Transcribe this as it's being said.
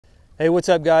Hey, what's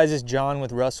up guys? It's John with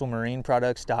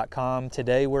RussellMarineProducts.com.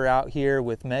 Today we're out here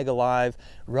with MegaLive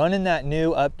running that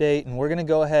new update, and we're gonna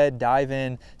go ahead, dive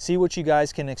in, see what you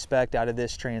guys can expect out of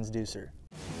this transducer.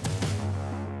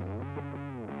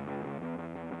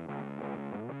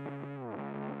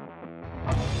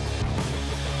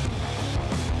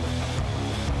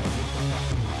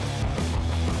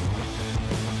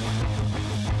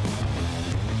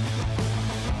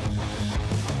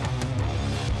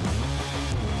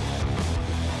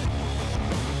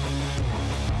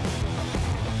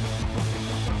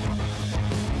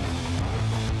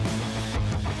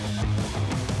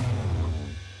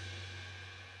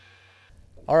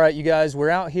 All right, you guys, we're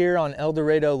out here on El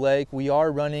Dorado Lake. We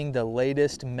are running the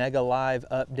latest MegaLive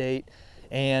update.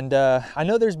 And I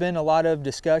know there's been a lot of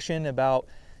discussion about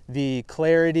the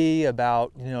clarity,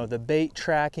 about the bait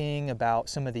tracking, about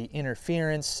some of the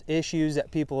interference issues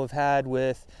that people have had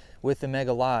with the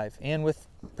MegaLive and with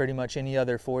pretty much any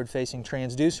other forward-facing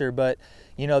transducer. But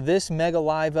this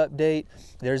MegaLive update,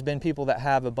 there's been people that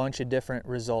have a bunch of different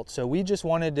results. So we just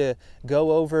wanted to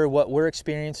go over what we're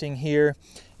experiencing here,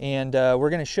 and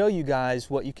we're going to show you guys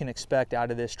what you can expect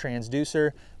out of this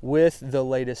transducer with the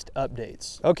latest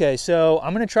updates. Okay, so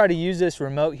I'm going to try to use this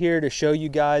remote here to show you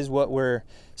guys what we're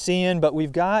seeing, but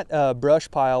we've got a brush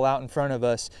pile out in front of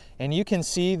us, and you can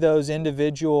see those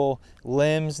individual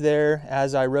limbs there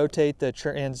as I rotate the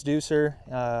transducer,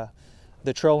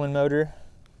 the trolling motor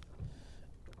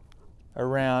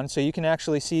around. So you can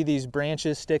actually see these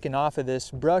branches sticking off of this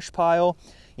brush pile.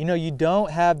 You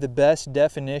don't have the best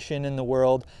definition in the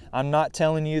world. I'm not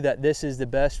telling you that this is the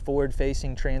best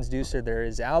forward-facing transducer there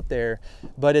is out there,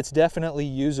 but it's definitely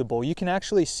usable. You can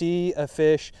actually see a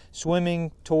fish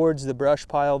swimming towards the brush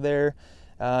pile there,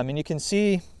 and you can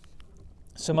see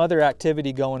some other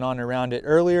activity going on around it.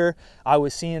 Earlier, I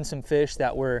was seeing some fish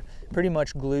that were pretty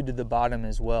much glued to the bottom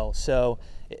as well. So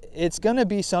it's going to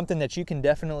be something that you can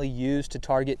definitely use to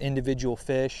target individual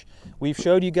fish. We've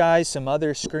showed you guys some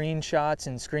other screenshots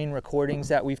and screen recordings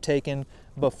that we've taken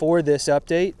before this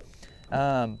update.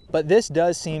 But this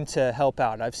does seem to help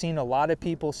out. I've seen a lot of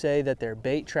people say that their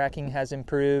bait tracking has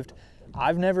improved.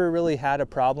 I've never really had a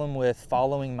problem with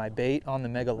following my bait on the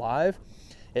MegaLive.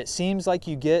 It seems like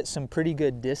you get some pretty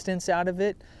good distance out of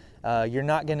it. You're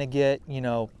not gonna get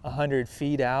 100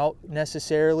 feet out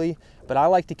necessarily, but I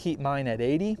like to keep mine at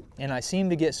 80, and I seem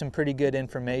to get some pretty good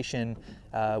information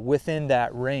within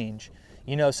that range.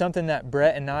 Something that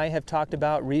Brett and I have talked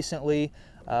about recently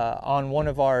on one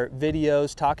of our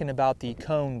videos, talking about the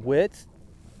cone width.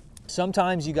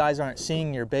 Sometimes you guys aren't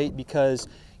seeing your bait because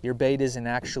your bait isn't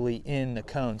actually in the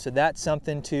cone. So that's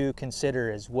something to consider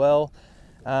as well.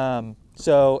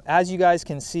 So as you guys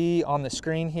can see on the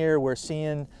screen here, we're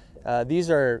seeing these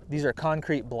are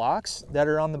concrete blocks that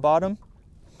are on the bottom,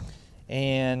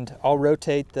 and I'll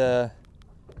rotate the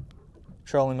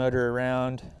trolling motor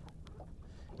around.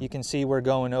 You can see we're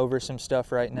going over some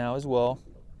stuff right now as well.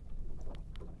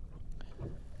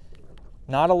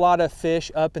 Not a lot of fish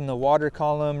up in the water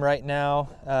column right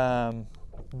now,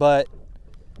 but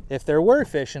if there were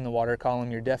fish in the water column,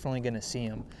 you're definitely going to see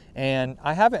them. And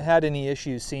I haven't had any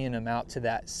issues seeing them out to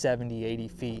that 70, 80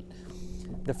 feet.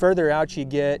 The further out you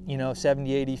get,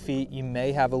 70, 80 feet, you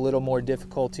may have a little more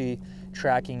difficulty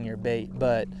tracking your bait.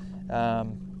 But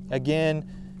again,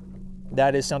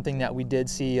 that is something that we did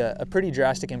see a pretty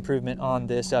drastic improvement on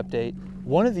this update.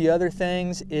 One of the other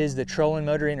things is the trolling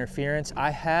motor interference.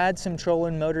 I had some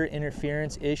trolling motor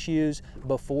interference issues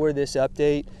before this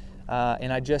update,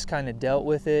 and I just kind of dealt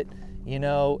with it.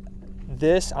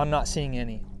 This, I'm not seeing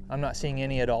any. I'm not seeing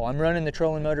any at all. I'm running the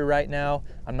trolling motor right now.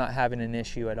 I'm not having an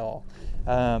issue at all.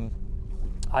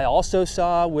 I also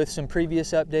saw with some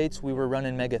previous updates, we were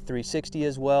running Mega 360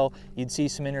 as well. You'd see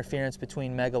some interference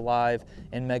between MegaLive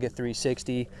and Mega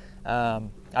 360.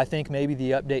 I think maybe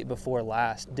the update before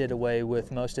last did away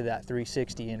with most of that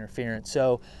 360 interference.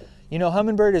 So,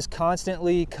 Humminbird is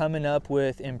constantly coming up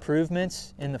with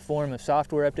improvements in the form of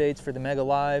software updates for the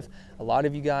MegaLive. A lot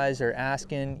of you guys are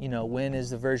asking, when is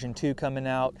the version 2 coming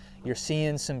out? You're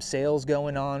seeing some sales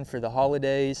going on for the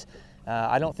holidays.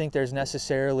 I don't think there's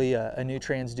necessarily a new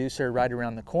transducer right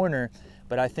around the corner,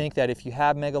 but I think that if you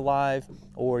have MegaLive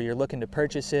or you're looking to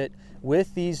purchase it,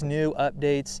 with these new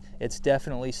updates, it's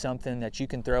definitely something that you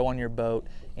can throw on your boat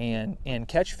and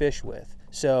catch fish with.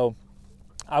 So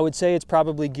I would say it's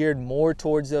probably geared more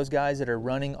towards those guys that are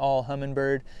running all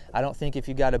Humminbird. I don't think if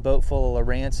you got a boat full of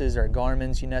Lowrances or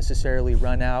Garmins, you necessarily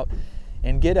run out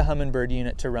and get a Humminbird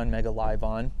unit to run MegaLive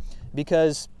on,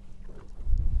 because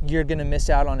you're going to miss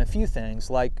out on a few things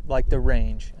like the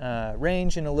range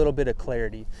and a little bit of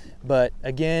clarity. But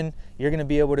again, you're going to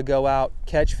be able to go out,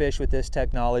 catch fish with this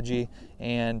technology,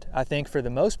 and I think for the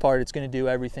most part it's going to do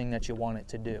everything that you want it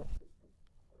to do.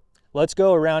 Let's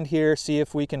go around here, see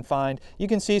if we can find, you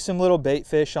can see some little bait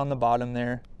fish on the bottom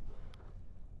there.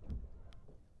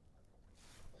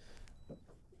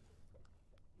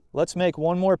 Let's make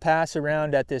one more pass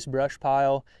around at this brush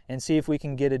pile and see if we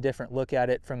can get a different look at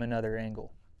it from another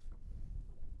angle.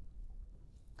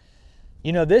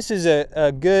 You know, this is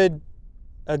a good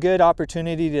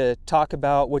opportunity to talk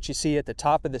about what you see at the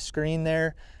top of the screen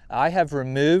there. I have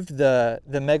removed the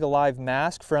MegaLive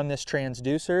mask from this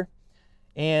transducer,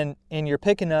 and you're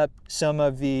picking up some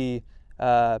of the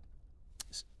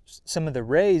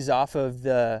rays off of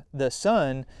the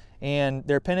sun, and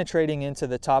they're penetrating into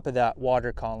the top of that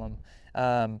water column.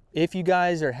 If you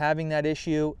guys are having that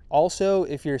issue, also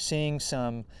if you're seeing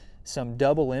some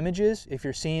double images, if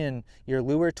you're seeing your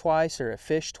lure twice or a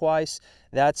fish twice,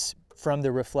 that's from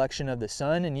the reflection of the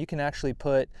sun, and you can actually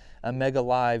put a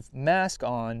MegaLive mask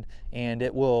on and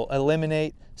it will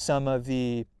eliminate some of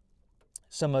the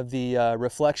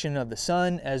reflection of the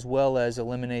sun, as well as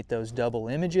eliminate those double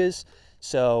images.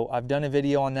 So I've done a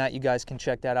video on that, you guys can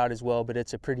check that out as well, but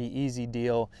it's a pretty easy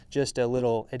deal, just a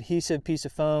little adhesive piece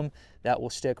of foam that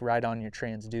will stick right on your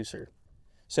transducer.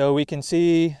 So we can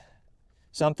see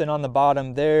something on the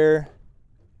bottom there.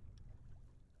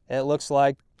 It looks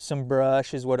like some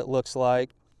brush is what it looks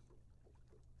like.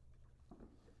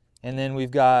 And then we've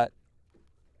got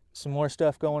some more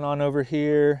stuff going on over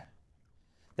here.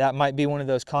 That might be one of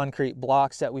those concrete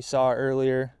blocks that we saw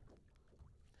earlier.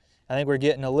 I think we're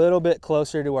getting a little bit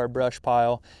closer to our brush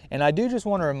pile. And I do just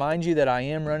want to remind you that I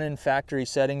am running factory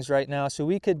settings right now, so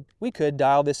we could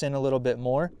dial this in a little bit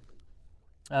more.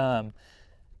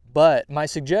 But my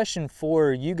suggestion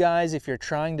for you guys, if you're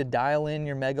trying to dial in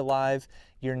your MegaLive,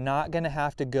 you're not going to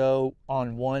have to go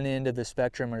on one end of the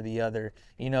spectrum or the other.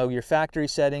 You know, your factory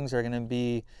settings are going to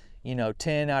be, you know,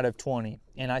 10 out of 20.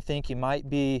 And I think you might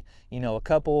be, you know, a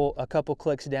couple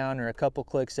clicks down or a couple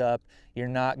clicks up. You're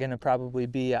not going to probably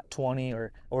be at 20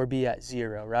 or be at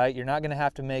 0, right? You're not going to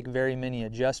have to make very many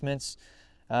adjustments.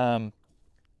 But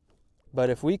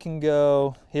if we can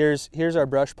go, here's our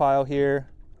brush pile here.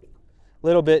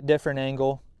 Little bit different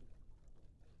angle.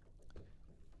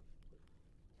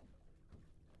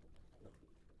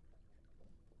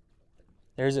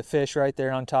 There's a fish right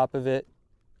there on top of it.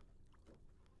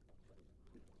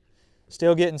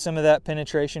 Still getting some of that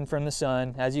penetration from the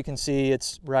sun. As you can see,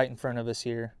 it's right in front of us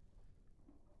here.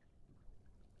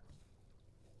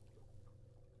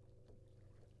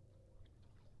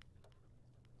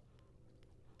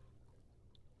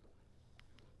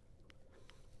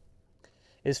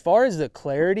 As far as the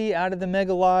clarity out of the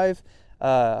MegaLive,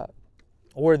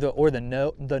 or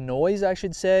the noise, I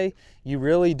should say, you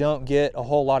really don't get a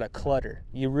whole lot of clutter.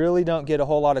 You really don't get a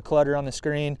whole lot of clutter on the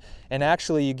screen, and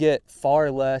actually you get far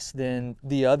less than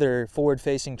the other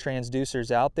forward-facing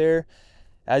transducers out there.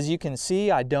 As you can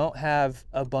see, I don't have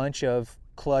a bunch of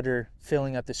clutter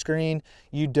filling up the screen.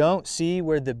 You don't see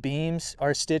where the beams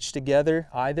are stitched together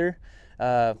either,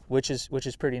 which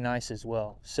is pretty nice as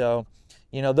well. So,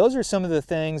 you know, those are some of the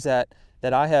things that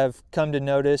I have come to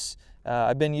notice.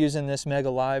 I've been using this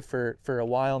MegaLive for a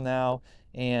while now,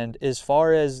 and as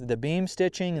far as the beam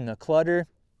stitching and the clutter,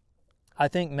 I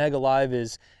think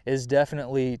MegaLive is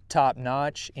definitely top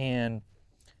notch, and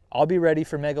I'll be ready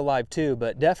for MegaLive 2,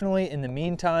 but definitely in the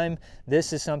meantime,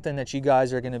 this is something that you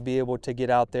guys are going to be able to get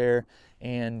out there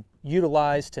and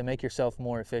utilize to make yourself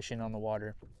more efficient on the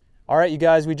water. All right, you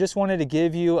guys, we just wanted to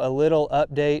give you a little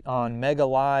update on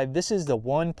MegaLive. This is the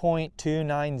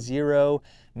 1.290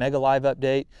 MegaLive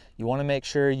update. You want to make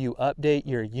sure you update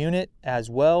your unit as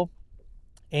well,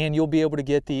 and you'll be able to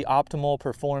get the optimal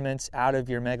performance out of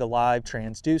your MegaLive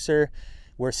transducer.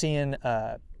 We're seeing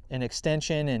an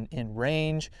extension in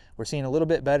range. We're seeing a little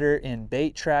bit better in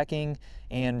bait tracking,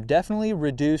 and definitely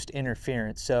reduced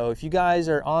interference. So if you guys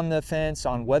are on the fence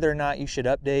on whether or not you should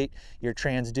update your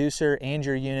transducer and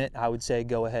your unit, I would say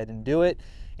go ahead and do it.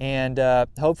 And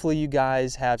hopefully you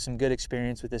guys have some good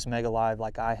experience with this MegaLive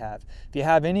like I have. If you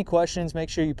have any questions, make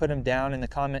sure you put them down in the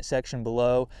comment section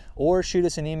below, or shoot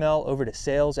us an email over to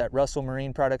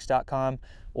sales@russellmarineproducts.com,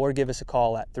 or give us a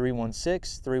call at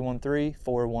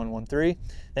 316-313-4113.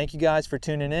 Thank you guys for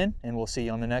tuning in, and we'll see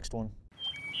you on the next one.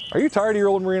 Are you tired of your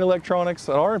old marine electronics?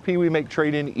 At R&P, we make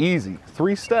trade-in easy.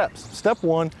 3 steps. Step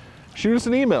 1, shoot us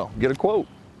an email, get a quote.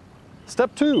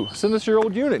 Step 2, send us your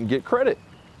old unit and get credit.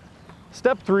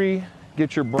 Step 3,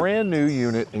 get your brand new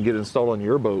unit and get it installed on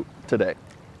your boat today.